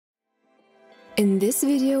In this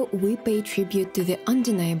video, we pay tribute to the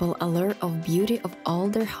undeniable allure of beauty of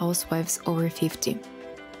older housewives over 50.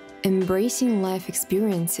 Embracing life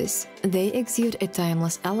experiences, they exude a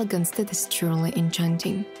timeless elegance that is truly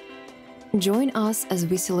enchanting. Join us as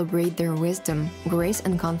we celebrate their wisdom, grace,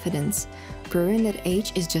 and confidence, proving that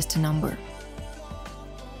age is just a number.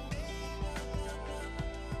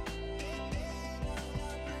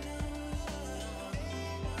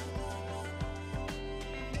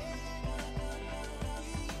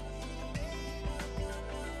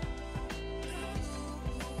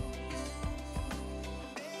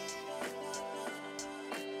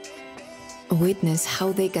 Witness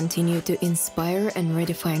how they continue to inspire and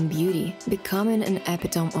redefine beauty, becoming an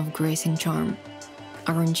epitome of grace and charm.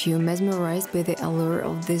 Aren't you mesmerized by the allure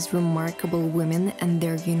of these remarkable women and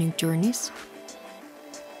their unique journeys?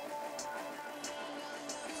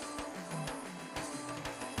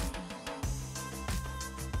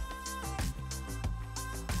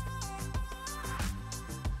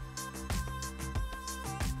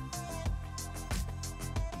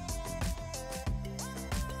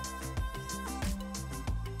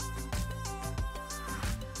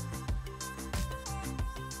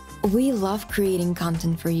 We love creating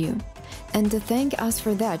content for you, and to thank us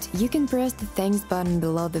for that, you can press the thanks button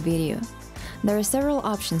below the video. There are several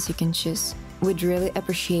options you can choose. We'd really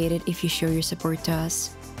appreciate it if you show your support to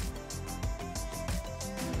us.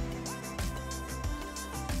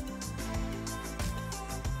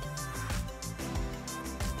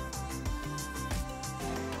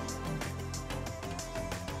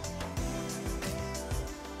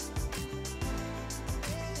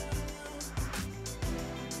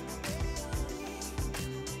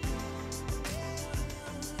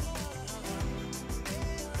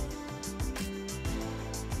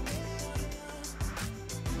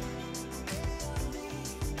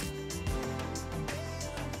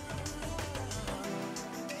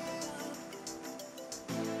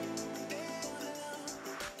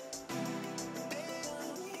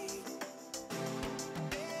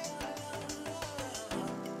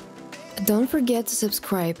 Don't forget to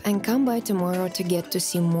subscribe and come by tomorrow to get to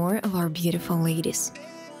see more of our beautiful ladies.